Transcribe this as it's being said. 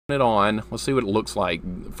it on. Let's see what it looks like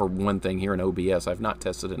for one thing here in OBS. I've not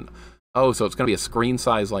tested it. Oh, so it's going to be a screen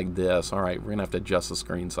size like this. All right, we're going to have to adjust the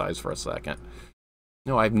screen size for a second.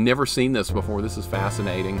 No, I've never seen this before. This is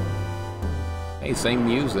fascinating. Hey, same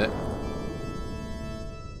music.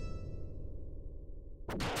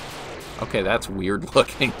 Okay, that's weird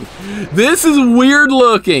looking. This is weird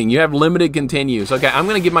looking. You have limited continues. Okay, I'm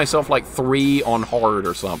going to give myself like 3 on hard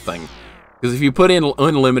or something. Because if you put in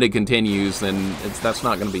unlimited continues, then that's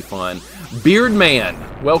not going to be fun. Beard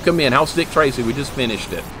Man, welcome in. How's Dick Tracy? We just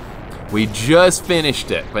finished it. We just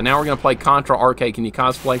finished it. But now we're going to play Contra Arcade. Can you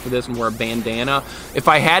cosplay for this and wear a bandana? If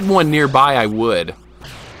I had one nearby, I would.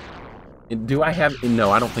 Do I have...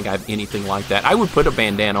 No, I don't think I have anything like that. I would put a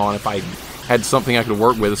bandana on if I had something I could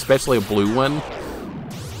work with, especially a blue one.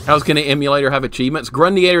 How's Can an Emulator have achievements?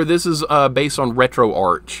 Grundiator, this is based on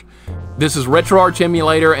RetroArch. This is RetroArch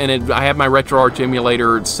emulator, and I have my RetroArch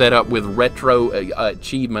emulator set up with Retro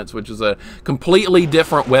Achievements, which is a completely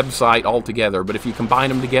different website altogether. But if you combine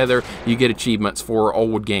them together, you get achievements for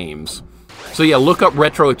old games. So yeah, look up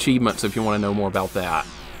Retro Achievements if you want to know more about that.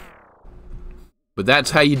 But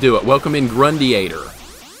that's how you do it. Welcome in, Grundiator.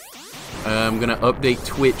 I'm going to update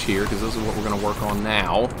Twitch here, because this is what we're going to work on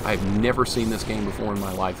now. I've never seen this game before in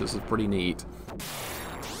my life. This is pretty neat.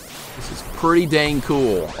 This is pretty dang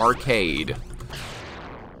cool. Arcade.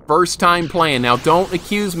 First time playing. Now, don't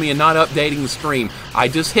accuse me of not updating the stream. I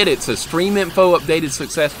just hit it. It says stream info updated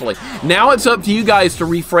successfully. Now it's up to you guys to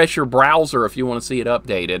refresh your browser if you want to see it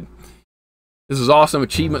updated. This is awesome.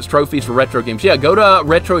 Achievements, trophies for retro games. Yeah, go to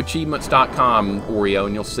retroachievements.com, Oreo,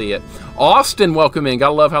 and you'll see it. Austin, welcome in.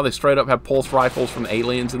 Gotta love how they straight up have pulse rifles from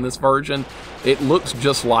Aliens in this version. It looks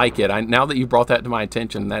just like it. Now that you brought that to my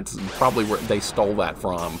attention, that's probably where they stole that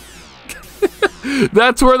from.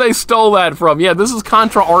 That's where they stole that from. Yeah, this is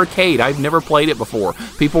Contra Arcade. I've never played it before.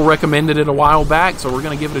 People recommended it a while back, so we're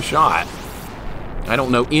going to give it a shot. I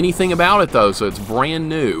don't know anything about it, though, so it's brand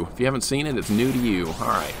new. If you haven't seen it, it's new to you. All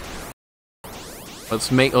right.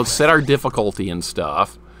 Let's set our difficulty and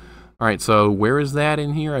stuff. All right, so where is that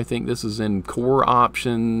in here? I think this is in core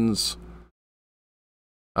options.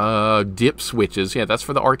 Dip switches. Yeah, that's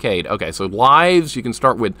for the arcade. Okay, so lives, you can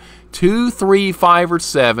start with 2, 3, 5, or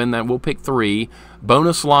 7. That we'll pick 3.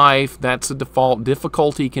 Bonus life, that's the default.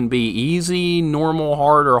 Difficulty can be easy, normal,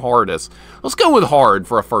 hard, or hardest. Let's go with hard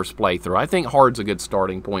for a first playthrough. I think hard's a good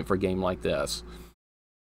starting point for a game like this.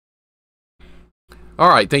 All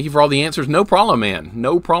right, thank you for all the answers. No problem, man.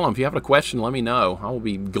 No problem. If you have a question, let me know. I will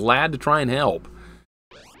be glad to try and help.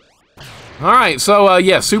 All right, so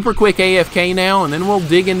yeah, super quick AFK now, and then we'll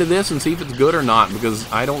dig into this and see if it's good or not,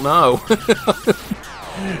 because I don't know.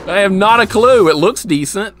 I have not a clue. It looks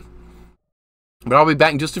decent. But I'll be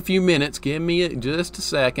back in just a few minutes. Give me just a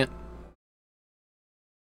second.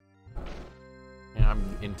 And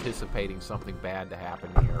I'm anticipating something bad to happen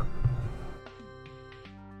here.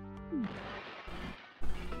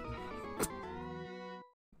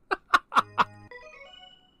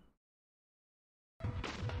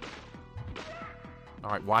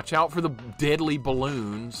 All right, watch out for the deadly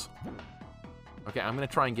balloons. Okay, I'm going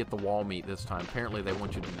to try and get the wall meat this time. Apparently, they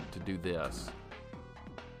want you to do this.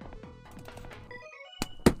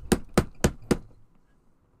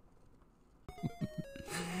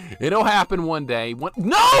 It'll happen one day.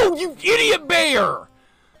 No, you idiot bear!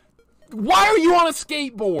 Why are you on a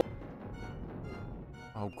skateboard?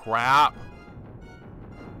 Oh, crap.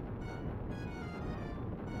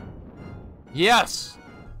 Yes!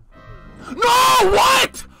 No!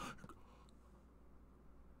 What?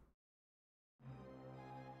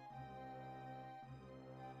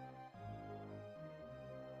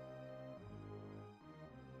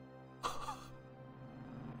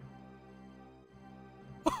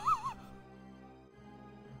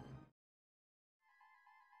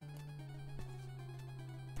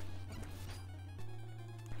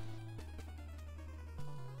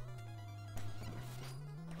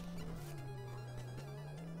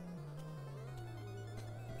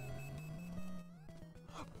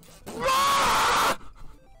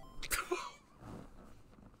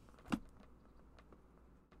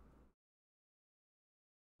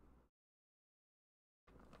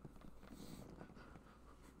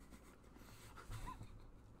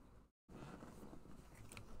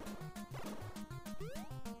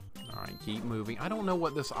 Keep moving. I don't know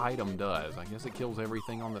what this item does. I guess it kills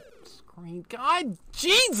everything on the screen. God,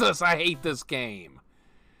 Jesus, I hate this game.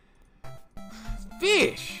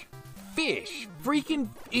 Fish. Fish. Freaking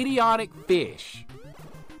idiotic fish.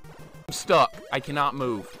 I'm stuck. I cannot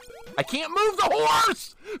move. I can't move the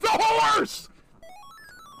horse! The horse!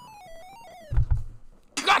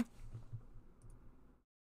 God.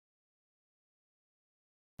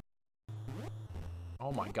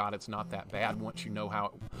 Oh my god, it's not that bad once you know how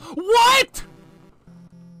it... What?!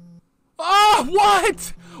 Oh,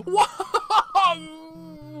 what?! What?!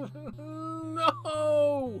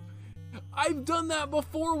 No! I've done that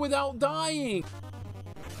before without dying!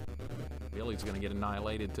 Billy's gonna get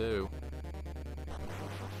annihilated too.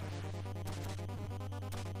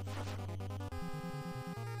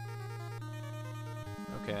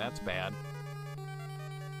 Okay, that's bad.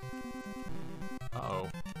 Uh-oh.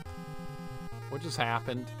 What just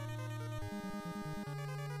happened?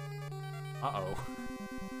 Uh-oh.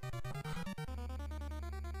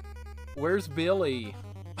 Where's Billy?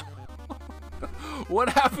 What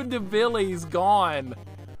happened to Billy? He's gone.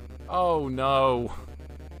 Oh no.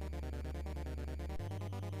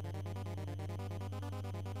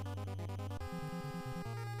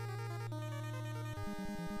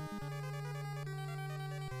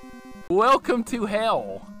 Welcome to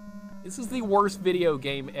hell. This is the worst video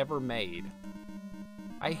game ever made.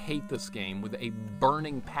 I hate this game with a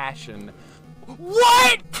burning passion.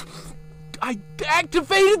 What?! I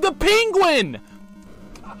activated the penguin!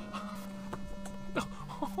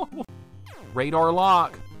 Radar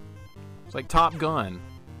lock. It's like Top Gun.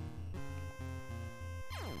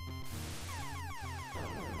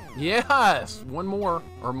 Yes! One more.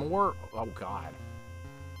 Or more. Oh, God.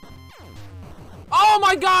 Oh,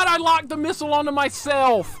 my God! I locked the missile onto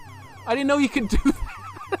myself! I didn't know you could do that.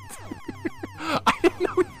 I didn't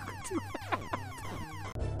know you could do that.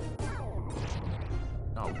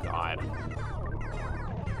 Oh, God.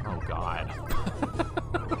 Oh, God.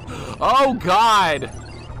 Oh, God!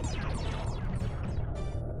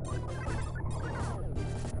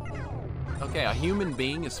 Okay, a human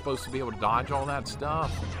being is supposed to be able to dodge all that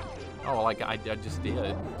stuff. Oh, like I just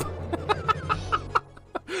did.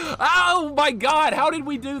 Oh my God, how did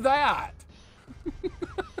we do that?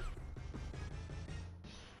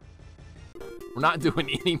 We're not doing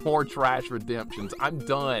any more trash redemptions. I'm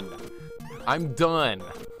done. I'm done.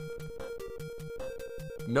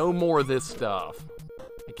 No more of this stuff.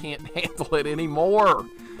 I can't handle it anymore.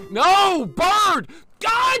 No, bird!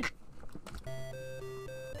 God!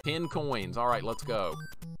 10 coins. All right, let's go.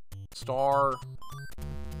 Star,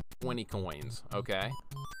 20 coins. Okay.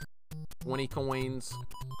 20 coins.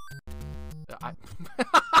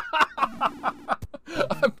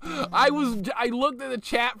 I looked at the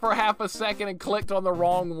chat for half a second and clicked on the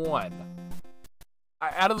wrong one.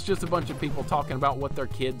 Out of it's just a bunch of people talking about what their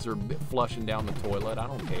kids are flushing down the toilet. I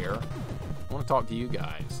don't care. I want to talk to you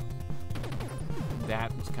guys.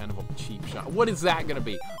 That was kind of a cheap shot. What is that going to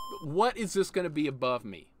be? What is this going to be above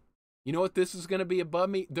me? You know what this is going to be above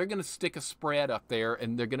me? They're going to stick a spread up there,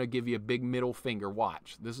 and they're going to give you a big middle finger.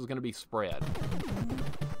 Watch. This is going to be spread.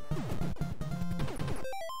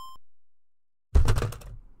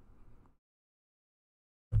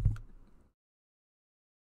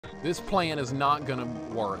 This plan is not going to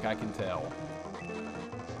work, I can tell.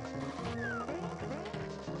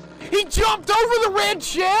 He jumped over the red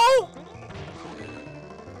shell?!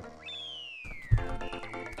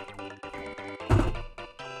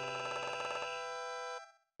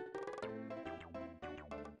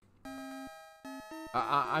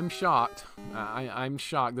 I'm shocked. I'm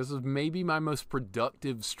shocked. This is maybe my most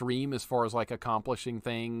productive stream as far as like accomplishing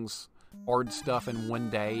things, hard stuff in one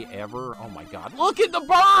day ever. Oh my God. Look at the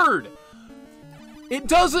bird! It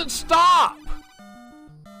doesn't stop!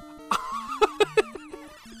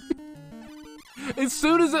 As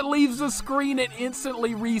soon as it leaves the screen, it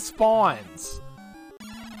instantly respawns.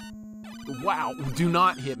 Wow, do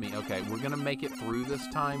not hit me. Okay, we're gonna make it through this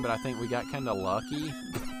time, but I think we got kind of lucky.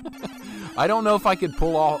 I don't know if I could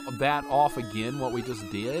pull all that off again, what we just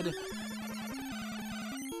did.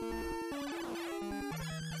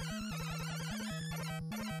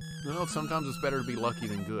 Well, sometimes it's better to be lucky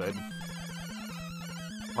than good.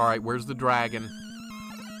 Alright, where's the dragon?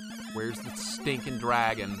 Where's the stinking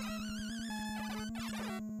dragon?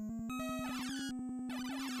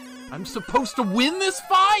 I'm supposed to win this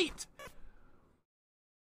fight?!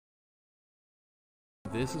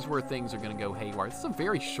 This is where things are going to go haywire. This is a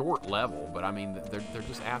very short level, but I mean, they're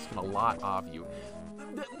just asking a lot of you.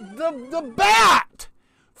 The bat!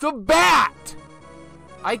 The bat!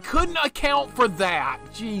 I couldn't account for that.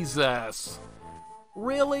 Jesus.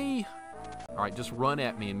 Really? Alright, just run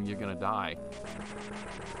at me and you're going to die.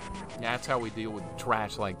 That's how we deal with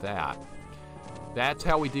trash like that. That's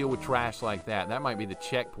how we deal with trash like that. That might be the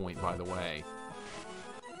checkpoint, by the way.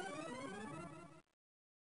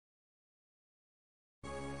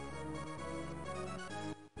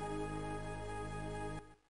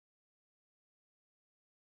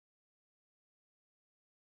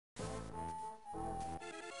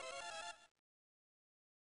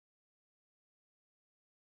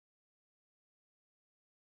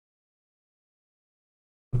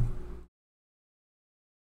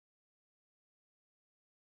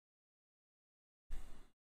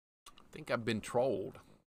 think I've been trolled.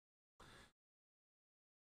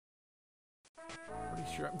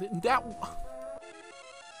 Pretty sure that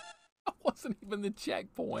wasn't even the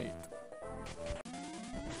checkpoint.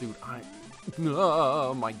 Dude,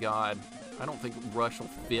 oh my God. I don't think Rush will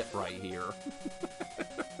fit right here.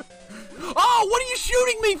 Oh, what are you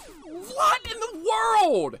shooting me? What in the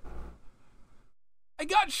world? I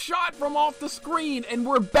got shot from off the screen and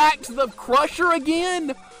we're back to the Crusher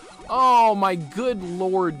again? Oh my good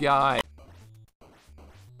Lord, guy.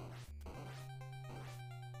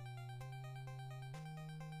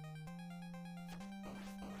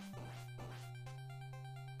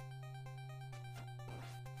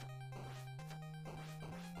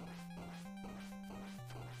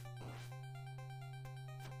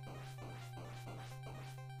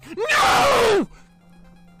 No!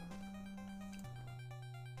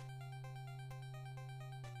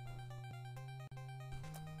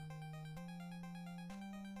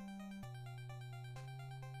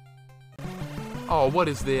 Oh, what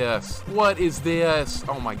is this? What is this?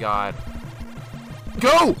 Oh my God.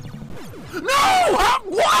 Go! No!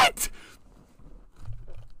 What?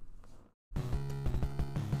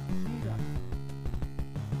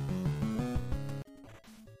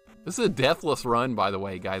 This is a deathless run, by the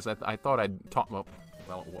way, guys. I thought I'd talk about...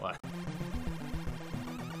 Well, what?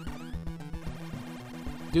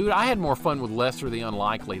 Dude, I had more fun with Lesser the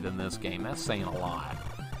Unlikely than this game. That's saying a lot.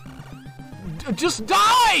 Just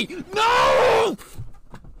die! No!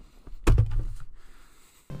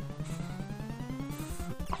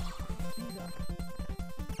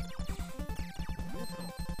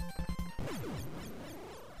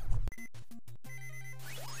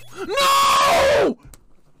 No!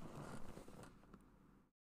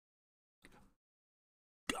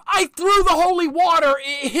 I threw the holy water,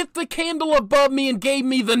 it hit the candle above me and gave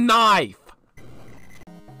me the knife.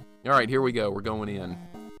 All right, here we go, we're going in.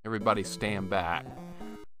 Everybody stand back.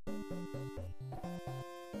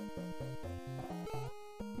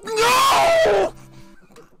 No!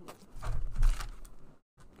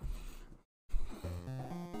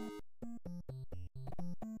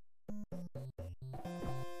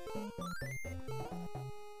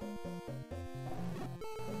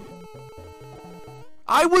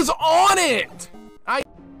 I was on it!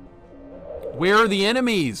 Where are the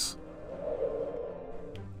enemies?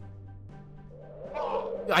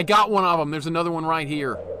 I got one of them. There's another one right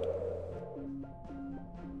here.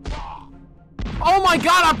 Oh my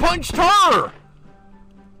God, I punched her!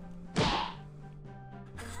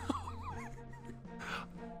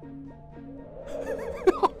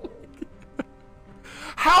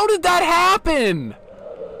 How did that happen?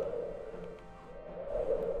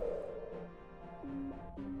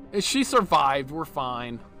 She survived. We're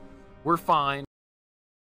fine. We're fine.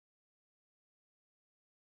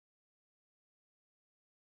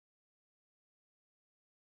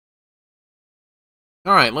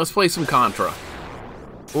 All right, let's play some Contra.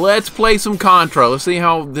 Let's play some Contra. Let's see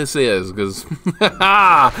how this is, because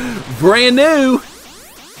brand new.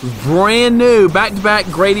 Brand new. Back-to-back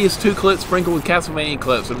Gradius 2 clips sprinkled with Castlevania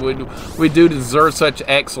clips. And we do deserve such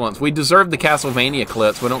excellence. We deserve the Castlevania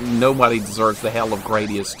clips. Nobody deserves the hell of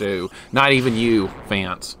Gradius 2. Not even you,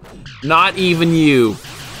 fans. Not even you.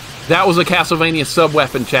 That was a Castlevania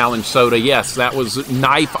sub-weapon challenge, Soda. Yes, that was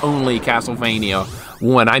knife-only Castlevania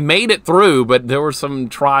 1. I made it through, but there were some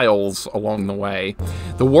trials along the way.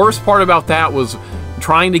 The worst part about that was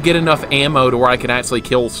trying to get enough ammo to where I could actually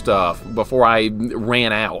kill stuff before I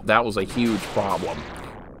ran out. That was a huge problem.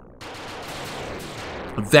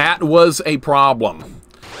 That was a problem.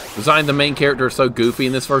 Design the main character is so goofy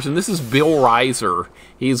in this version. This is Bill Reiser.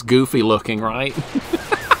 He's goofy looking, right?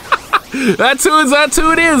 That's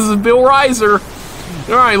who it is, Bill Reiser.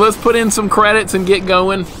 All right, let's put in some credits and get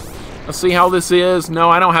going. Let's see how this is. No,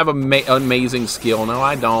 I don't have amazing skill. No,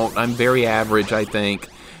 I don't. I'm very average, I think.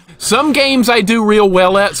 Some games I do real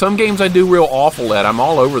well at, some games I do real awful at. I'm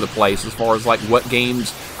all over the place as far as like what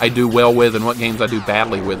games I do well with and what games I do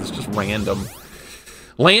badly with. It's just random.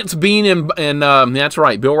 Lance Bean and that's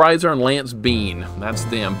right, Bill Reiser and Lance Bean. That's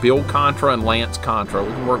them. Bill Contra and Lance Contra.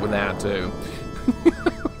 We can work with that too.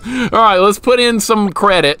 All right, let's put in some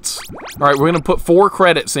credits. All right, we're gonna put 4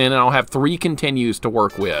 credits in and I'll have 3 continues to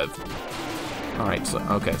work with. All right, so,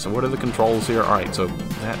 okay, so what are the controls here? All right, so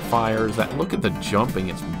that fires, that, look at the jumping,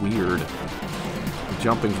 it's weird. The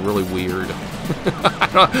jumping's really weird.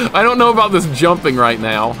 I don't know about this jumping right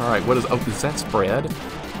now. All right, what is that spread?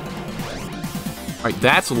 All right,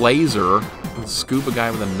 that's laser. Scuba guy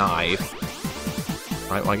with a knife.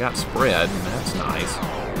 All right, well, I got spread, that's nice.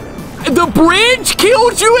 The bridge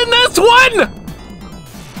killed you in this one?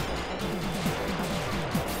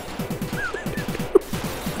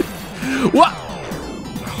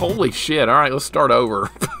 Holy shit. All right, let's start over.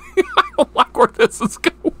 I don't like where this is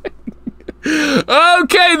going.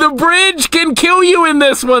 Okay, the bridge can kill you in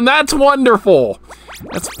this one. That's wonderful.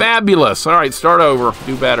 That's fabulous. All right, start over.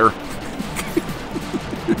 Do better.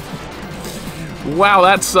 Wow,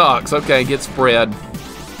 that sucks. Okay, get spread.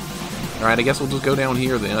 All right, I guess we'll just go down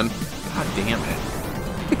here then. God damn it.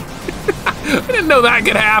 I didn't know that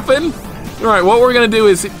could happen. All right, what we're going to do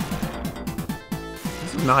is... This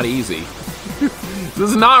is not easy. This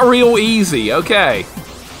is not real easy. Okay.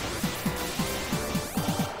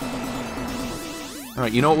 All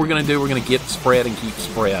right, you know what we're going to do? We're going to get spread and keep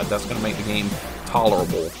spread. That's going to make the game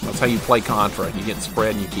tolerable. That's how you play Contra. You get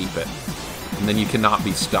spread and you keep it. And then you cannot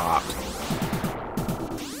be stopped.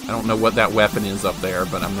 I don't know what that weapon is up there,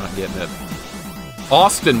 but I'm not getting it.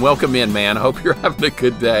 Austin, welcome in, man. I hope you're having a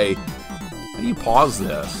good day. How do you pause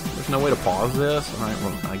this? There's no way to pause this? All right,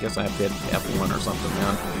 well, I guess I have to hit F1 or something,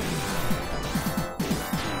 man.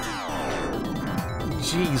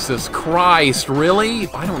 Jesus Christ, really?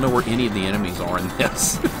 I don't know where any of the enemies are in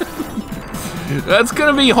this. That's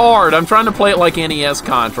gonna be hard. I'm trying to play it like NES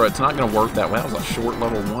Contra. It's not gonna work that way. That was a short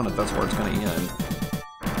level 1 if that's where it's gonna end.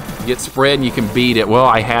 You get spread and you can beat it. Well,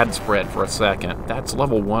 I had spread for a second. That's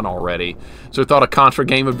level 1 already. So I thought a Contra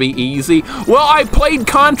game would be easy. Well, I played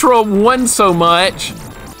Contra 1 so much.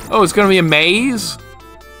 Oh, it's gonna be a maze?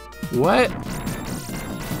 What?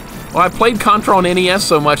 Well, I played Contra on NES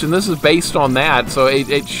so much, and this is based on that, so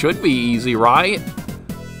it should be easy, right?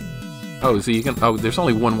 Oh, so you can... Oh, there's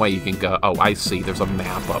only one way you can go. Oh, I see. There's a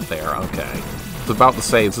map up there. Okay. It's about to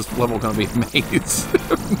say, is this level going to be a maze?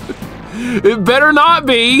 It better not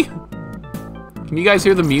be! Can you guys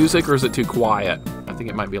hear the music, or is it too quiet? I think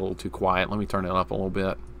it might be a little too quiet. Let me turn it up a little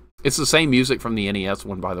bit. It's the same music from the NES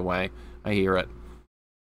one, by the way. I hear it.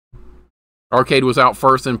 Arcade was out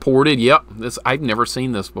first and ported. Yep, I've never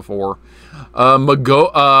seen this before.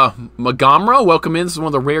 Magamra, welcome in. This is one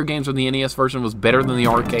of the rare games where the NES version was better than the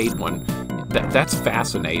arcade one. That's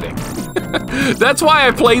fascinating. That's why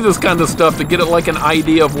I play this kind of stuff, to get like an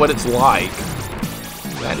idea of what it's like.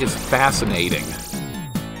 That is fascinating.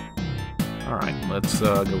 All right, let's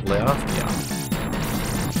go left. Yeah.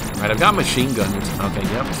 All right, I've got machine guns. Okay,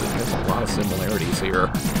 yep. So there's a lot of similarities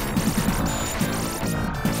here.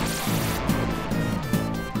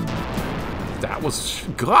 That was...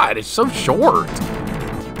 God, it's so short.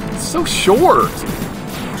 It's so short.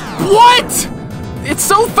 What? It's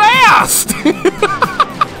so fast!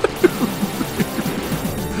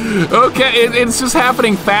 Okay, it's just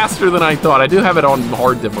happening faster than I thought. I do have it on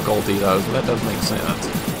hard difficulty, though, so that does make sense.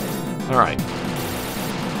 Alright.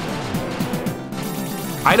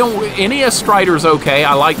 I don't... NES Strider's okay.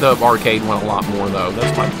 I like the arcade one a lot more, though.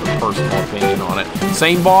 That's my personal opinion on it.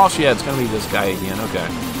 Same boss? Yeah, it's going to be this guy again. Okay.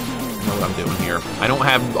 I know what I'm doing here. I don't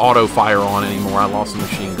have auto fire on anymore. I lost the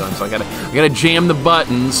machine gun, so I gotta jam the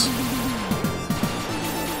buttons.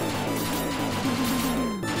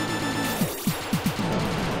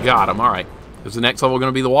 Got him. All right. Is the next level going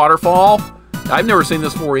to be the waterfall? I've never seen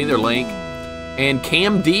this before either, Link. And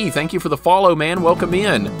Cam D, thank you for the follow, man. Welcome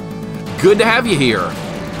in. Good to have you here.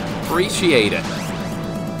 Appreciate it.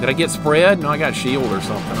 Did I get spread? No, I got shield or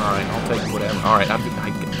something. All right, I'll take whatever. All right,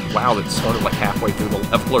 wow, that started like halfway through the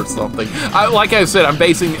level or something. Like I said, I'm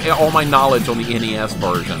basing all my knowledge on the NES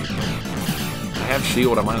version. I have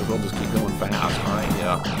shield, I might as well just keep going fast. All right,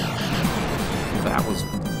 yeah. That was...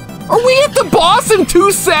 Are we at the boss in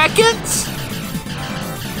 2 seconds?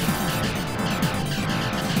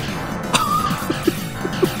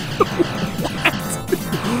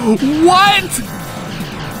 What?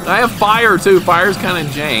 I have fire too. Fire's kind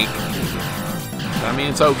of jank. I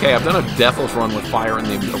mean, it's okay. I've done a deathless run with fire in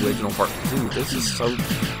the original part. Dude, this is so...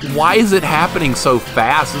 Why is it happening so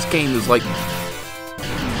fast? This game is like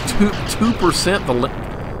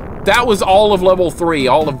 2%. That was all of level 3,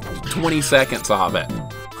 all of 20 seconds of it.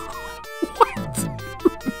 What?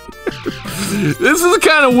 This is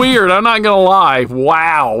kind of weird. I'm not gonna lie.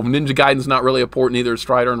 Wow. Ninja Gaiden's not really important either.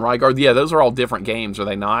 Strider and Ryguard. Yeah, those are all different games, are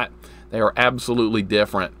they not? They are absolutely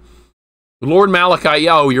different. Lord Malachi,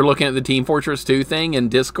 yo, you're looking at the Team Fortress 2 thing in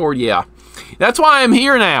Discord? Yeah. That's why I'm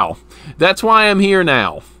here now. That's why I'm here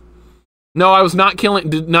now. No, I was not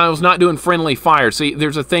I was not doing friendly fire. See,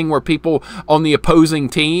 there's a thing where people on the opposing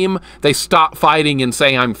team, they stop fighting and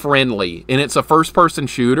say, I'm friendly. And it's a first-person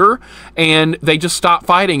shooter, and they just stop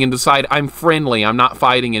fighting and decide, I'm friendly, I'm not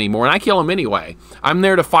fighting anymore. And I kill them anyway. I'm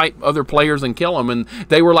there to fight other players and kill them, and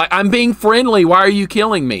they were like, I'm being friendly, why are you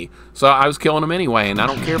killing me? So I was killing them anyway, and I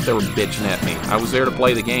don't care if they were bitching at me. I was there to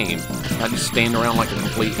play the game, not just stand around like a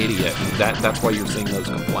complete idiot. And that's why you're seeing those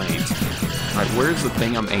complaints. All right, where's the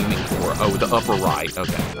thing I'm aiming for? Oh, the upper right.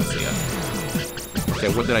 Okay, I see it.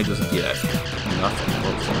 Okay, what did I just get? Nothing, it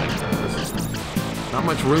looks like. This is not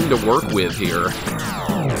much room to work with here.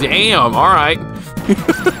 Damn, alright.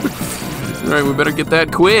 Alright, we better get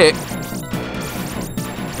that quick.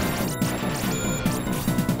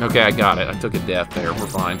 Okay, I got it. I took a death there. We're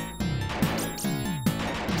fine.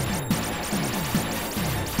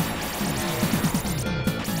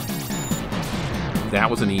 That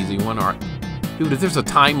was an easy one. All right. Dude, if there's a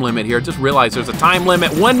time limit here, just realize there's a time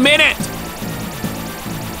limit. 1 minute!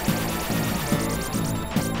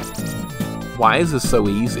 Why is this so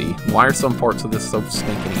easy? Why are some parts of this so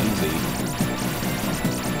stinking easy?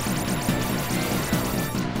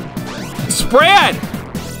 Spread!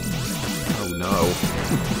 Oh, no.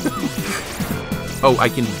 Oh, I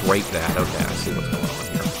can break that. Okay, I see what's going on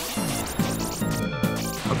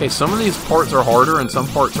here. Okay, some of these parts are harder and some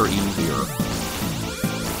parts are easier.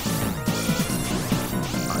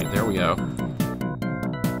 Alright, there we go.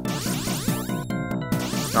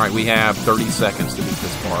 Alright, we have 30 seconds to beat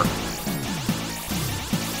this part.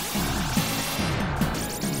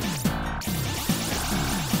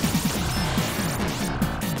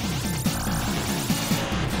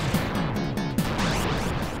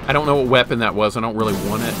 I don't know what weapon that was. I don't really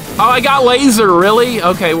want it. Oh, I got laser, really?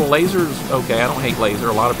 Okay, well, laser's okay. I don't hate laser.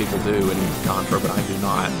 A lot of people do in Contra, but I do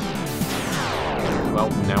not. Well,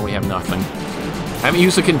 now we have nothing. I haven't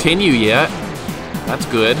used a continue yet. That's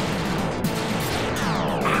good.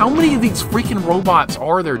 How many of these freaking robots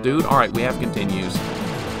are there, dude? All right, we have continues.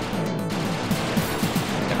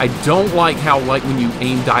 I don't like how, like, when you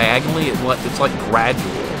aim diagonally, it's like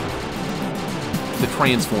gradual. The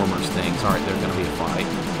Transformers things. All right, there's going to be a fight.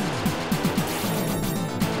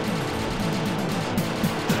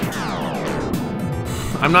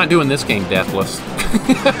 I'm not doing this game deathless.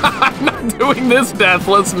 I'm not doing this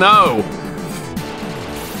deathless, no.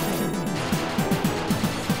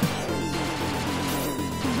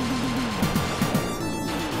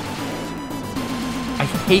 I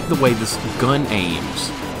hate the way this gun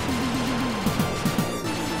aims.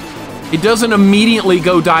 It doesn't immediately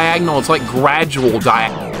go diagonal, it's like gradual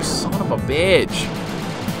diagonal. Son of a bitch.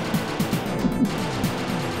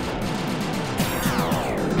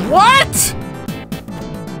 What?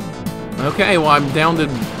 Okay, well, I'm down to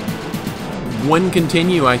 1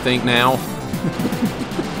 continue, I think, now.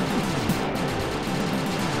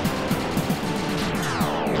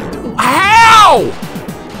 How?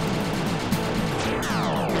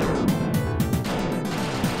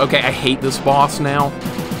 Okay, I hate this boss now.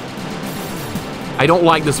 I don't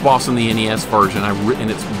like this boss in the NES version,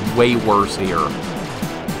 and it's way worse here.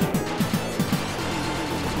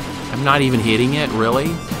 I'm not even hitting it,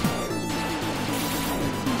 really?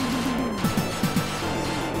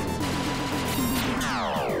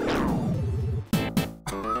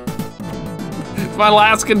 It's my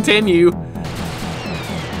last continue.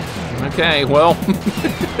 Okay, well,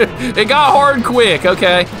 it got hard quick,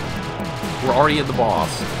 okay. We're already at the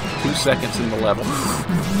boss. 2 seconds in the level.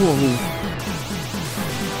 Whoa.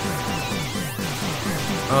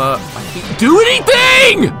 I can't do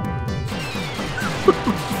anything!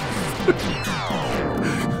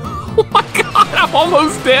 Oh my god, I'm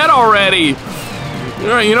almost dead already!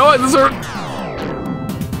 Alright, you know what? This hurt.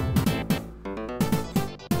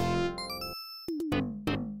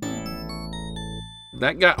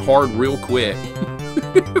 That got hard real quick.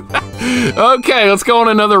 Okay, let's go on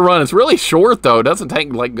another run. It's really short, though. It doesn't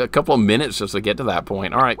take like a couple of minutes just to get to that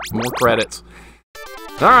point. Alright, more credits.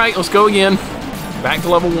 Alright, let's go again. Back to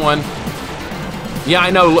level 1. Yeah,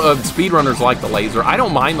 I know speedrunners like the laser. I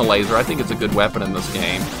don't mind the laser. I think it's a good weapon in this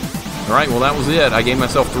game. Alright, well, that was it. I gave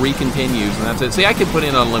myself 3 continues, and that's it. See, I could put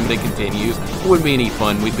in unlimited continues. It wouldn't be any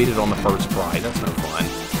fun. We'd beat it on the first try. That's no fun.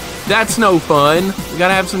 That's no fun. We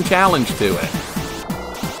gotta have some challenge to it.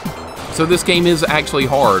 So this game is actually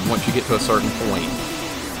hard once you get to a certain point.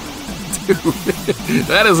 Dude,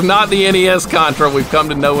 that is not the NES Contra we've come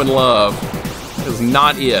to know and love. That is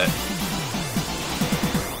not it.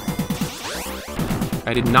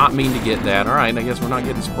 I did not mean to get that. Alright, I guess we're not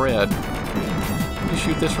getting spread. Can you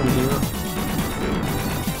shoot this from here?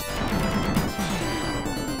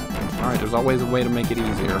 Alright, there's always a way to make it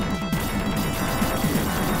easier.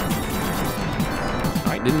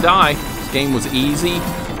 Alright, didn't die. This game was easy.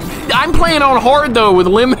 I'm playing on hard, though, with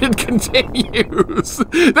limited continues.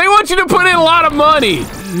 They want you to put in a lot of money.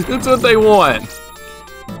 That's what they want.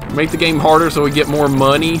 Make the game harder so we get more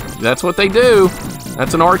money. That's what they do.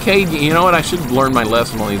 That's an arcade game. You know what? I should learn my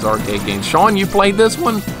lesson on these arcade games. Sean, you played this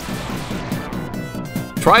one?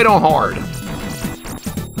 Try it on hard.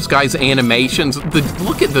 This guy's animations.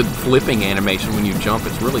 Look at the flipping animation when you jump.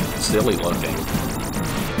 It's really silly looking.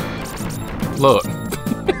 Look.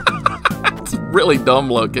 really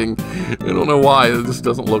dumb looking. I don't know why, it just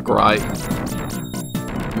doesn't look right.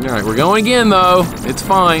 Alright, we're going again though. It's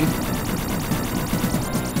fine.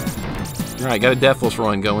 Alright, got a deathless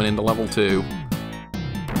run going into level 2.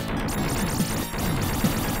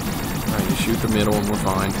 Alright, just shoot the middle and we're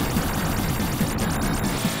fine.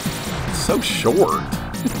 It's so short.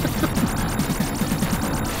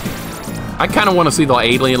 I kind of want to see the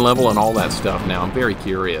alien level and all that stuff now. I'm very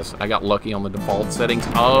curious. I got lucky on the default settings.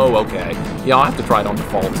 Oh, okay. Yeah, I'll have to try it on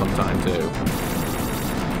default sometime too.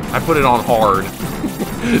 I put it on hard.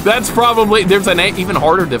 That's probably, there's an even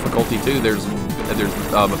harder difficulty too. There's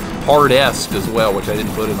hard-est as well, which I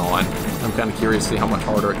didn't put it on. I'm kind of curious to see how much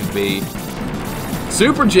harder it can be.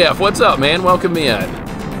 Super Jeff, what's up, man? Welcome in.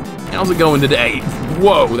 How's it going today?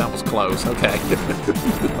 Whoa, that was close. Okay.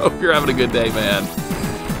 Hope you're having a good day, man.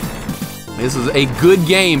 This is a good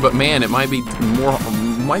game, but man, it might be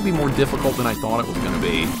more difficult than I thought it was going to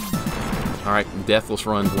be. All right, deathless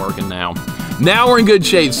run's working now. Now we're in good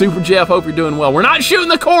shape. Super Jeff, hope you're doing well. We're not shooting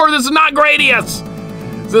the core. This is not Gradius.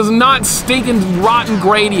 This is not stinking rotten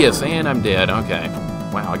Gradius. And I'm dead. Okay.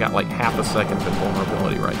 Wow, I got like half a second of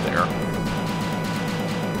invulnerability right there.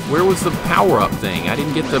 Where was the power-up thing? I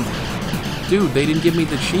didn't get the... Dude, they didn't give me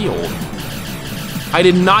the shield. I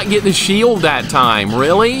did not get the shield that time.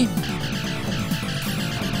 Really?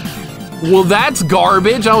 Well, that's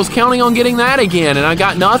garbage. I was counting on getting that again, and I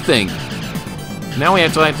got nothing. Now we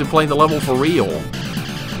actually have to play the level for real.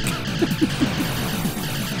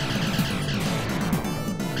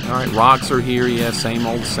 Alright, rocks are here. Yeah, same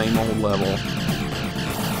old level.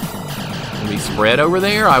 Can we spread over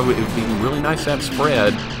there? It would be really nice to have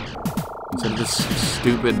spread. Instead of this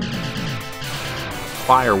stupid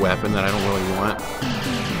fire weapon that I don't really want.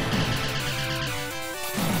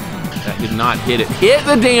 That did not hit it. Hit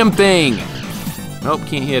the damn thing! Nope,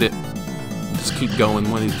 can't hit it. Just keep going.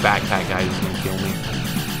 One of these backpack guys is gonna kill me.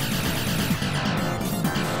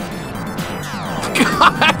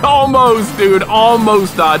 God, almost, dude.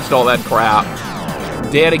 Almost dodged all that crap.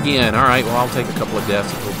 Dead again. Alright, well, I'll take a couple of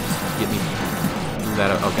deaths. It'll just get me through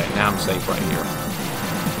that. Okay, now I'm safe right here.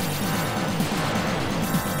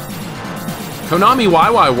 Konami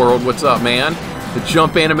YY World, what's up, man? The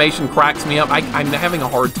jump animation cracks me up. I'm having a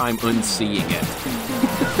hard time unseeing it.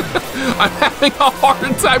 I'm having a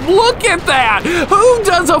hard time. Look at that! Who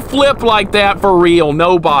does a flip like that for real?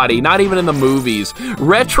 Nobody. Not even in the movies.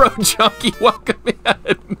 Retro Junkie, welcome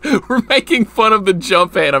in. We're making fun of the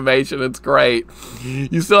jump animation. It's great.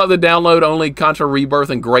 You still have the download only Contra Rebirth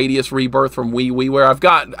and Gradius Rebirth from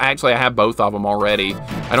WiiWare. I have both of them already.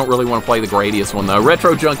 I don't really want to play the Gradius one though.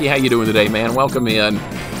 Retro Junkie, how you doing today, man? Welcome in.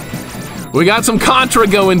 We got some Contra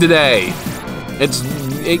going today.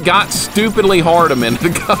 It got stupidly hard a minute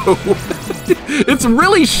ago. It's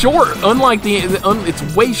really short, unlike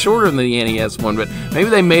it's way shorter than the NES one, but maybe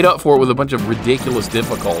they made up for it with a bunch of ridiculous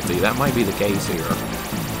difficulty. That might be the case here.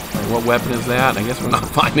 Like, what weapon is that? I guess we're not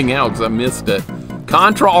finding out because I missed it.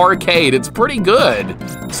 Contra Arcade, it's pretty good,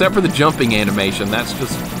 except for the jumping animation. That's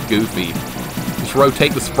just goofy. Just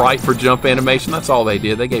rotate the sprite for jump animation. That's all they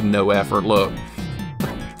did. They gave no effort. Look.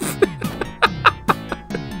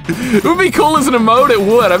 It would be cool as an emote, it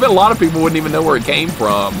would. I bet a lot of people wouldn't even know where it came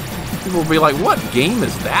from. People would be like, what game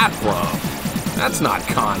is that from? That's not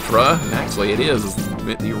Contra. Actually, it is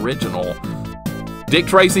the original. Dick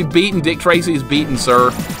Tracy beaten. Dick Tracy is beaten,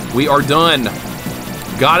 sir. We are done.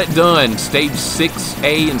 Got it done. Stage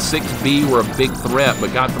 6A and 6B were a big threat,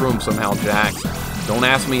 but got through them somehow, Jax. Don't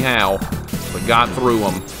ask me how, but got through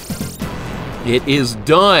them. It is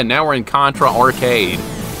done. Now we're in Contra Arcade.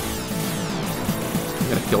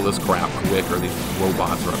 I'm gonna kill this crap quick, or these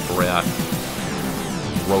robots are a threat.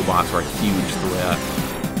 These robots are a huge threat.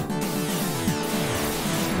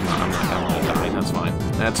 No, I'm not gonna let it die. That's fine.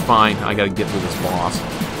 That's fine. I gotta get through this boss.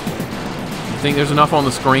 You think there's enough on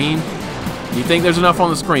the screen? You think there's enough on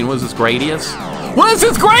the screen? What is this, Gradius? What is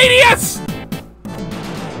this, Gradius?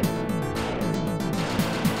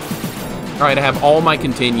 Alright, I have all my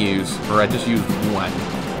continues, or I just used one.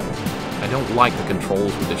 I don't like the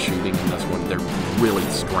controls with the shooting in this one. They're really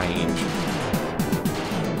strange.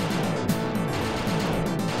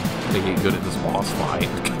 I gotta get good at this boss fight.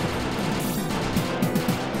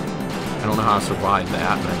 I don't know how I survived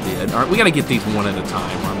that, but I did. Alright, we gotta get these one at a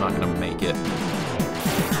time, or I'm not gonna make it.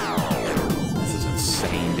 This is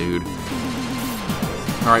insane, dude.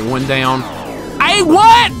 Alright, one down. Hey,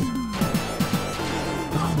 what?!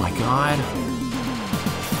 Oh my god.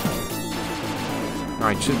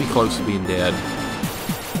 Alright, should be close to being dead.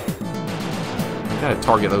 I gotta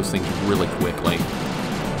target those things really quickly.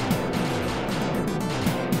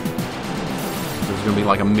 There's gonna be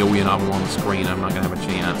like a million of them on the screen. I'm not gonna have a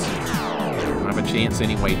chance. have a chance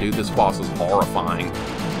anyway, dude. This boss is horrifying.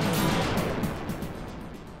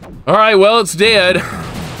 Alright, well, it's dead.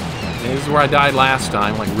 This is where I died last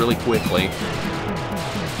time, like, really quickly.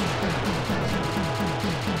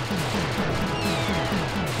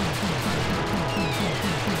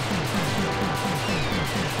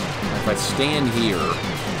 If I stand here...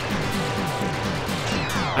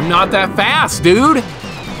 I'm not that fast, dude!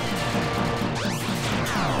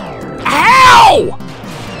 Ow!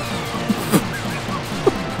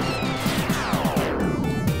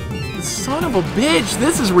 Son of a bitch,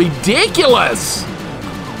 this is ridiculous!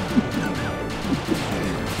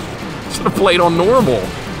 Should have played on normal.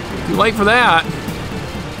 Too late for that.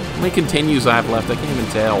 How many continues I have left? I can't even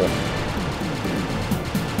tell.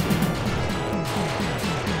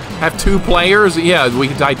 Have 2 players? Yeah, we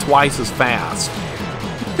could die twice as fast.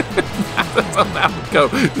 That's how that would go.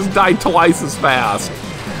 Just die twice as fast.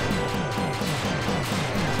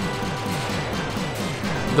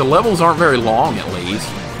 The levels aren't very long, at least.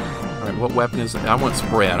 Alright, what weapon is it? I want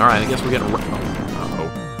spread. Alright, I guess we're getting... Uh-oh.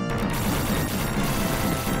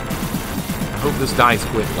 I hope this dies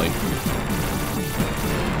quickly.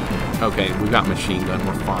 Okay, we got machine gun.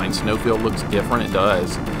 We're fine. Snowfield looks different. It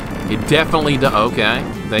does. It definitely does. Okay.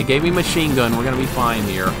 They gave me machine gun. We're going to be fine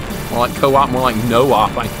here. More like co-op, more like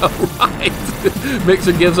no-op. I know, right?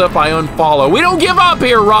 Mixer gives up, I unfollow. We don't give up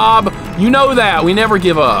here, Rob! You know that. We never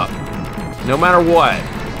give up. No matter what.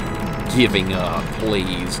 Giving up,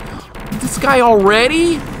 please. This guy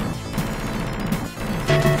already?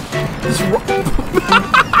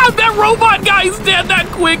 That robot guy's dead that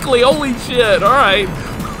quickly. Holy shit. Alright.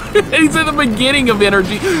 He's at the beginning of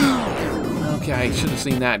energy. Okay, I should have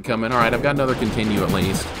seen that coming. Alright, I've got another continue at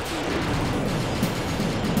least.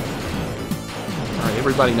 Alright,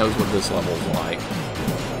 everybody knows what this level's like.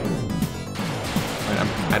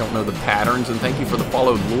 Right, I don't know the patterns, and thank you for the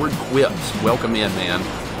follow, Lord Quips. Welcome in, man.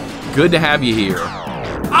 Good to have you here.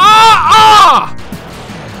 Ah!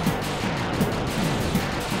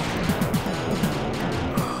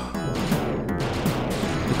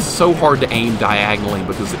 It's so hard to aim diagonally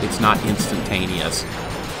because it's not instantaneous.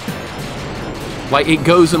 Like, it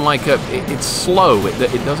goes in like a... It's slow. It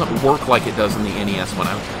doesn't work like it does in the NES one.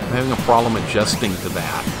 I'm having a problem adjusting to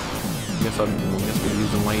that. I guess we're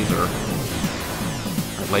using laser.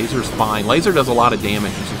 Right, laser's fine. Laser does a lot of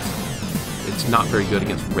damage. It's not very good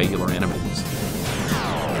against regular enemies.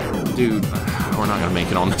 Dude, we're not going to make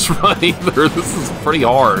it on this run either. This is pretty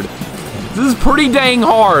hard. This is pretty dang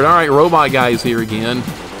hard. All right, robot guy's here again.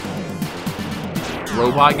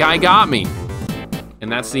 Robot guy got me.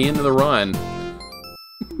 And that's the end of the run.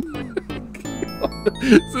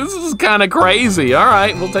 This is kind of crazy. All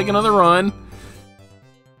right, we'll take another run.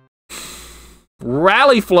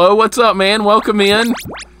 Rally Flow, what's up, man? Welcome in.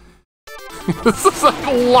 This is like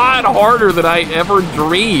a lot harder than I ever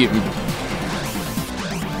dreamed.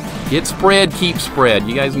 Get spread, keep spread.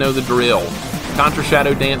 You guys know the drill. Contra,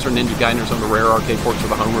 Shadow Dancer, Ninja Gaiden are some of the rare arcade ports of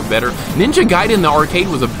the home are better. Ninja Gaiden, the arcade,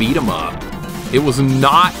 was a beat-em-up. It was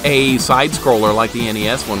not a side-scroller like the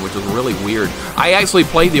NES one, which is really weird. I actually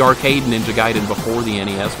played the arcade Ninja Gaiden before the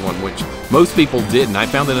NES one, which most people didn't. I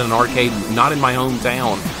found it in an arcade, not in my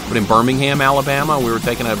hometown, but in Birmingham, Alabama. We were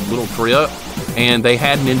taking a little trip, and they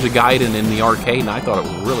had Ninja Gaiden in the arcade, and I thought it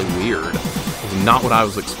was really weird. It was not what I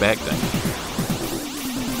was expecting.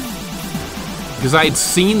 Because I had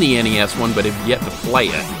seen the NES one, but have yet to play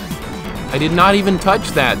it. I did not even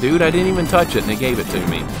touch that, dude. I didn't even touch it, and they gave it to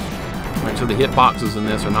me. Alright, so the hitboxes in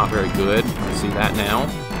this are not very good. I see that now.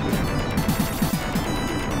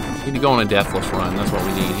 Need to go on a deathless run. That's what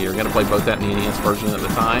we need here. Got to play both that and the NES version at the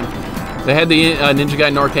time. They had the Ninja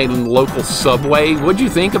Gaiden arcade in the local Subway. What'd you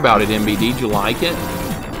think about it, MB? Did you like it?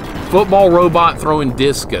 Football robot throwing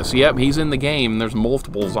discus. Yep, he's in the game. There's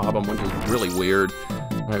multiples of them, which is really weird.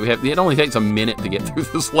 All right, it only takes a minute to get through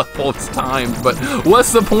this level. It's timed, but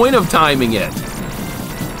what's the point of timing it?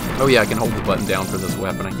 Oh yeah, I can hold the button down for this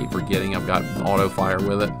weapon. I keep forgetting I've got auto fire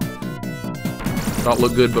with it. Not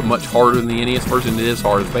look good, but much harder than the NES version. It is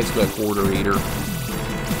hard. It's basically a quarter eater.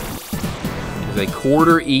 It's a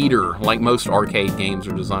quarter eater, like most arcade games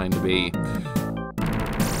are designed to be.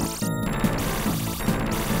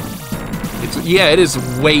 Yeah, it is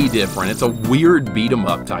way different. It's a weird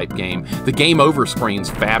beat-em-up type game. The game over screen's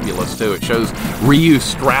fabulous, too. It shows Ryu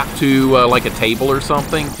strapped to like a table or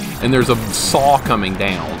something, and there's a saw coming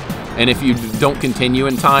down. And if you don't continue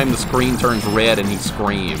in time, the screen turns red and he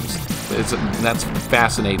screams. That's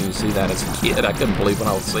fascinating to see that as a kid. I couldn't believe what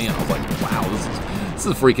I was seeing. I was like, wow, this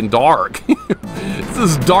is freaking dark. This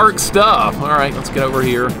is dark stuff. All right, let's get over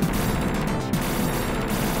here.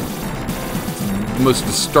 Most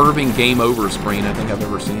disturbing game over screen I think I've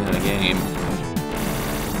ever seen in a game.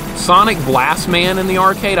 Sonic Blast Man in the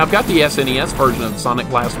arcade. I've got the SNES version of Sonic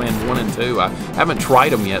Blast Man 1 and 2. I haven't tried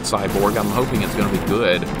them yet, Cyborg. I'm hoping it's going to be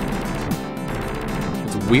good.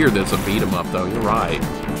 It's weird that it's a beat-em-up, though. You're right.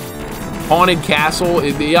 Haunted Castle.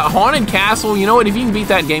 Yeah, Haunted Castle, you know what? If you can beat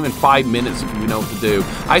that game in 5 minutes, if you know what to do.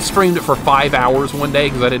 I streamed it for 5 hours one day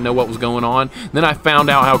because I didn't know what was going on. Then I found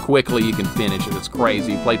out how quickly you can finish it. It's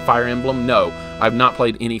crazy. You played Fire Emblem? No. I've not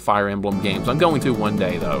played any Fire Emblem games. I'm going to one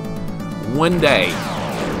day, though. One day.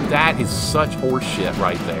 That is such horse shit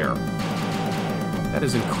right there. That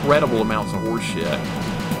is incredible amounts of horse shit. Is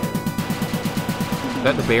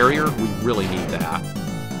that the barrier? We really need that.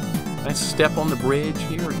 Can I step on the bridge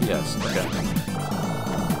here? Yes. Okay.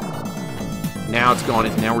 Now it's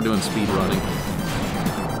gone. Now we're doing speed running.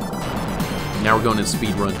 Now we're going in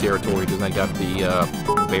speed run territory because I got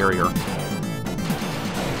the barrier.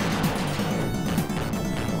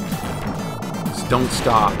 Just don't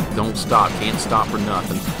stop. Don't stop. Can't stop for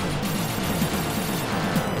nothing.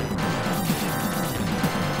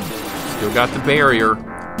 Still got the barrier.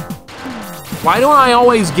 Why don't I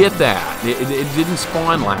always get that? It didn't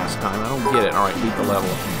spawn last time. I don't get it. All right, beat the level.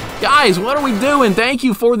 Guys, what are we doing? Thank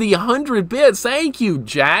you for the 100 bits. Thank you,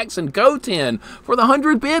 Jax and Goten, for the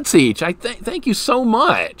 100 bits each. Thank you so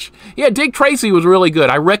much. Yeah, Dick Tracy was really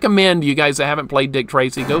good. I recommend you guys that haven't played Dick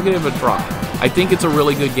Tracy, go give it a try. I think it's a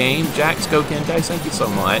really good game. Jax, Goten, guys, thank you so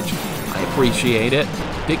much. I appreciate it.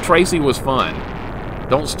 Dick Tracy was fun.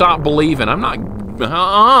 Don't stop believing. I'm not giving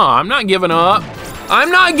up.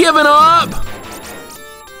 I'm not giving up.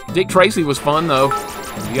 Dick Tracy was fun, though.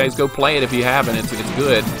 You guys go play it if you haven't. It's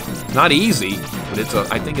good. Not easy,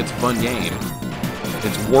 but I think it's a fun game.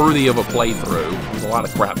 It's worthy of a playthrough. There's a lot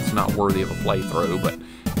of crap that's not worthy of a playthrough, but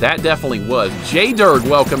that definitely was. J-Dirg,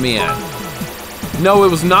 welcome in. No,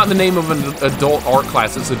 it was not the name of an adult art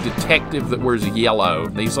class. It's a detective that wears yellow.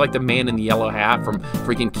 He's like the man in the yellow hat from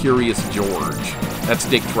freaking Curious George. That's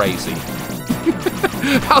Dick Tracy.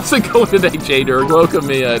 How's it going today, J-Dirg? Welcome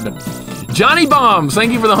in. Johnny Bombs,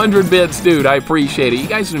 thank you for the 100 bits, dude. I appreciate it. You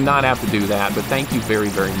guys do not have to do that, but thank you very,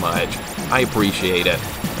 very much. I appreciate it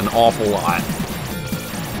an awful lot.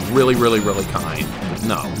 Really, really, really kind.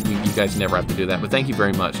 No, you guys never have to do that, but thank you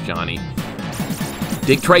very much, Johnny.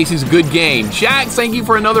 Dick Tracy's a good game. Jax, thank you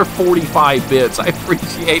for another 45 bits. I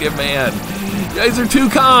appreciate it, man. You guys are too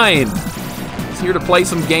kind. Just here to play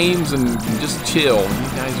some games and just chill. You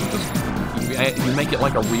guys are just, you make it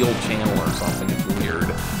like a real channel or something. It's weird.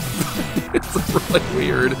 It's really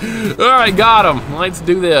weird. All right, got him. Let's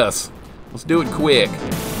do this. Let's do it quick.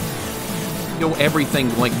 You know everything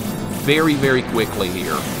like very, very quickly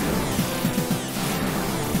here.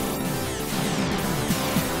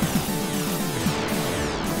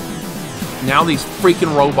 Now these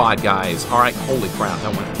freaking robot guys. All right, holy crap,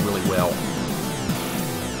 that went really well.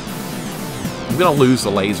 I'm gonna lose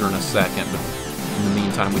the laser in a second, but in the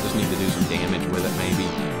meantime, we just need to do some damage with it, maybe.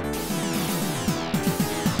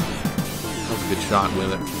 That was a good shot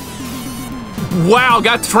with it. Wow,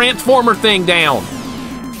 got the transformer thing down.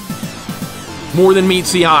 More than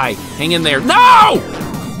meets the eye. Hang in there. No!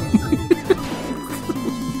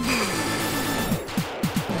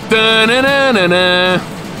 Da-na-na-na-na.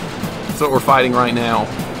 That's what we're fighting right now.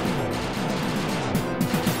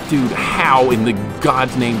 Dude, how in the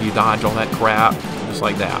God's name do you dodge all that crap? Just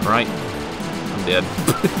like that, right? I'm dead.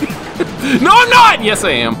 No, I'm not! Yes,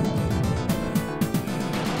 I am.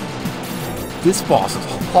 This boss is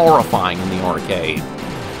horrifying in the arcade.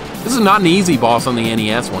 This is not an easy boss on the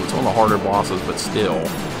NES one. It's one of the harder bosses, but still.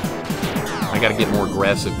 I gotta get more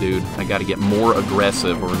aggressive, dude. I gotta get more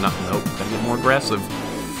aggressive, or not. Nope, gotta get more aggressive.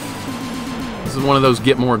 This is one of those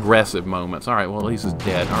get more aggressive moments. All right, well, at least it's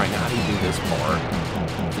dead. All right, now how do you do this part?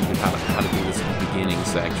 I figured how to do this beginning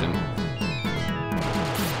section.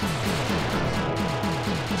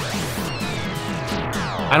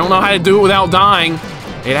 I don't know how to do it without dying.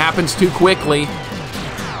 It happens too quickly.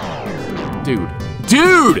 Dude.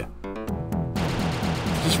 Dude!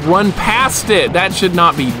 Just run past it. That should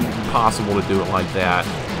not be possible to do it like that.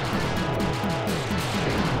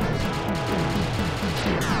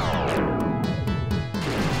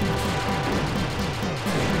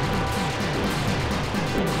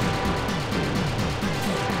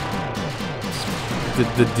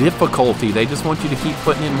 The difficulty, they just want you to keep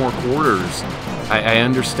putting in more quarters. I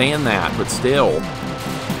understand that, but still.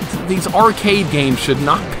 These arcade games should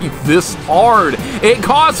not be this hard. It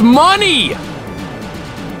costs money!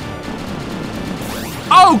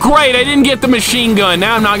 Oh, great, I didn't get the machine gun.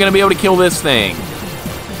 Now I'm not gonna be able to kill this thing.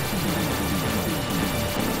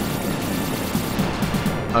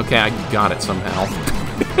 Okay, I got it somehow.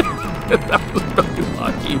 That Really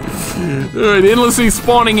lucky. Alright, endlessly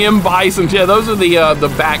spawning M-Bisons. Yeah, those are the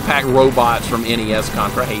backpack robots from NES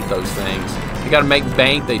Contra. I hate those things. You gotta make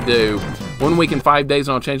bank, they do. 1 week and 5 days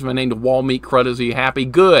and I'll change my name to Wall Meat Cruddas. Are you happy?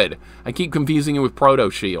 Good. I keep confusing it with Proto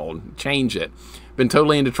Shield. Change it. Been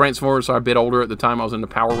totally into Transformers, so I'm a bit older. At the time I was into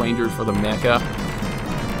Power Rangers for the mecha.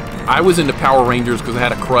 I was into Power Rangers because I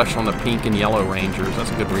had a crush on the pink and yellow Rangers.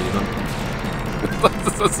 That's a good reason.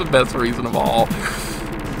 That's the best reason of all.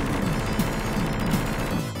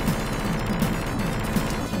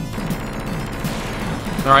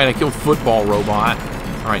 Alright, I killed Football Robot.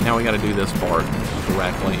 Alright, now we gotta do this part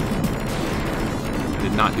correctly. I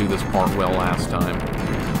did not do this part well last time.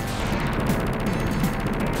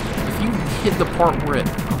 If you hit the part where it...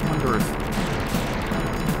 I wonder if...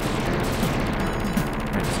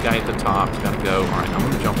 Alright, this guy at the top's gotta go. Alright, I'm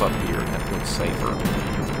gonna jump up here. That looks safer.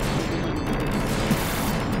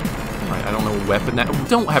 Alright, I don't know what weapon that...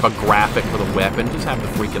 Don't have a graphic for the weapon. Just have the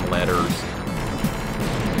freaking letters.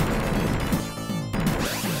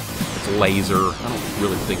 Laser. I don't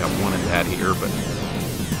really think I wanted that here, but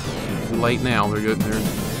too late now. They're good. They're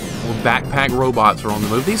well, backpack robots are on the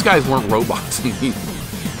move. These guys weren't robots. All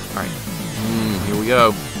right, here we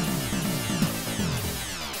go.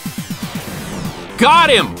 Got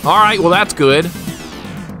him. All right, well that's good.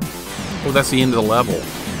 Oh, that's the end of the level.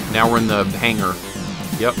 Now we're in the hangar.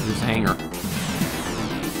 Yep, there's the hangar.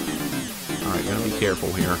 All right, gotta be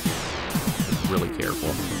careful here. Just really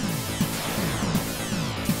careful.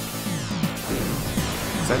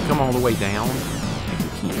 Does that come all the way down? I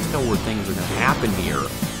can't tell where things are going to happen here.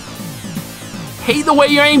 Hate the way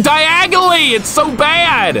you aim diagonally! It's so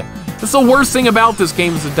bad! That's the worst thing about this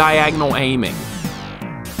game is the diagonal aiming.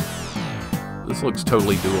 This looks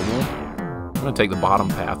totally doable. I'm going to take the bottom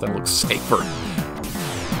path. That looks safer.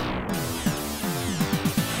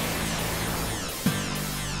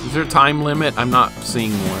 Is there a time limit? I'm not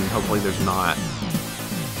seeing one. Hopefully there's not.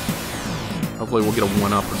 Hopefully we'll get a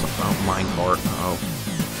 1-up or something. Oh, minecart. Uh-oh.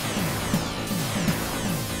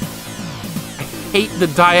 Hate the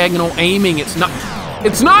diagonal aiming. It's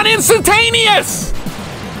not instantaneous.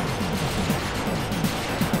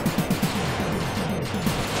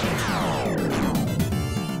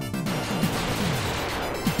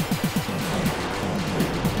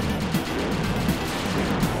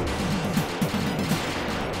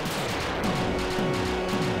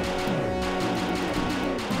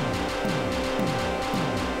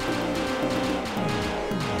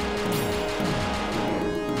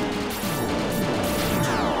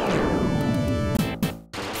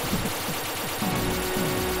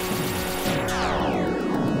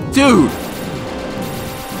 Dude!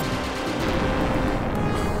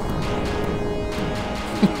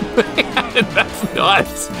 Man, that's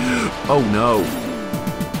nuts! Oh no.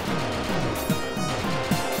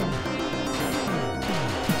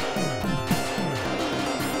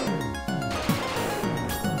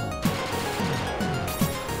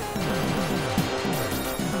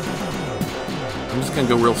 I'm just gonna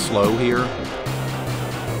go real slow here.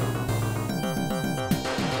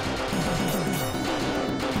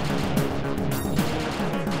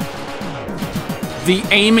 The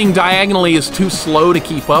aiming diagonally is too slow to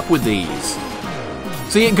keep up with these.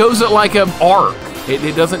 See, it goes at like an arc.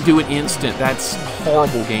 It doesn't do it instant. That's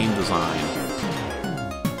horrible game design.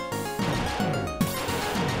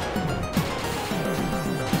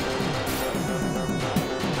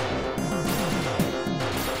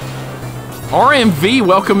 RMV,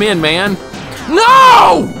 welcome in, man.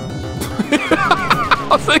 No!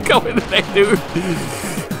 How's it going today, dude?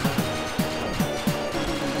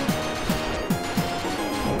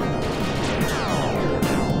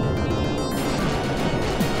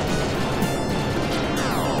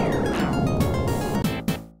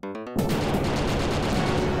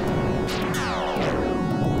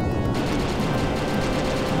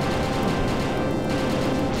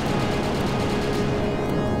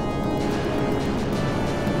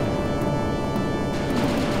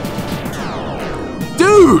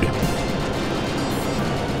 Dude!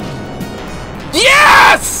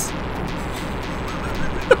 Yes!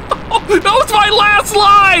 That was my last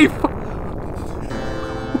life!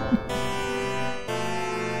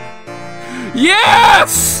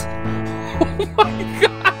 Yes! Oh my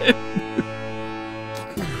god!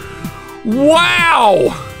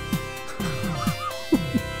 Wow!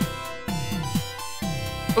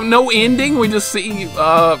 No ending? We just see, it's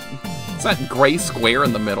that gray square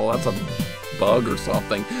in the middle. That's a bug or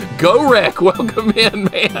something. Go-Rek, welcome in,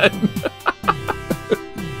 man.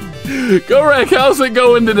 Go-Rek, how's it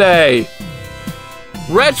going today?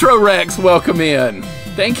 Retro Rex, welcome in.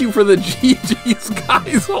 Thank you for the GG's,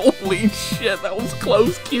 guys. Holy shit, that was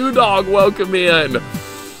close. Q-Dog, welcome in.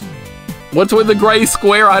 What's with the gray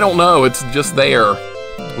square? I don't know. It's just there.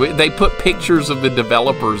 They put pictures of the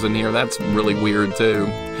developers in here. That's really weird, too.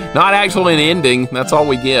 Not actually an ending. That's all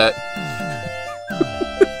we get.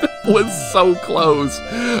 Was so close.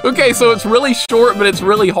 Okay, so it's really short, but it's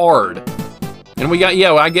really hard. And we got,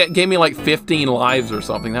 yeah, gave me like 15 lives or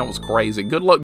something. That was crazy. Good luck.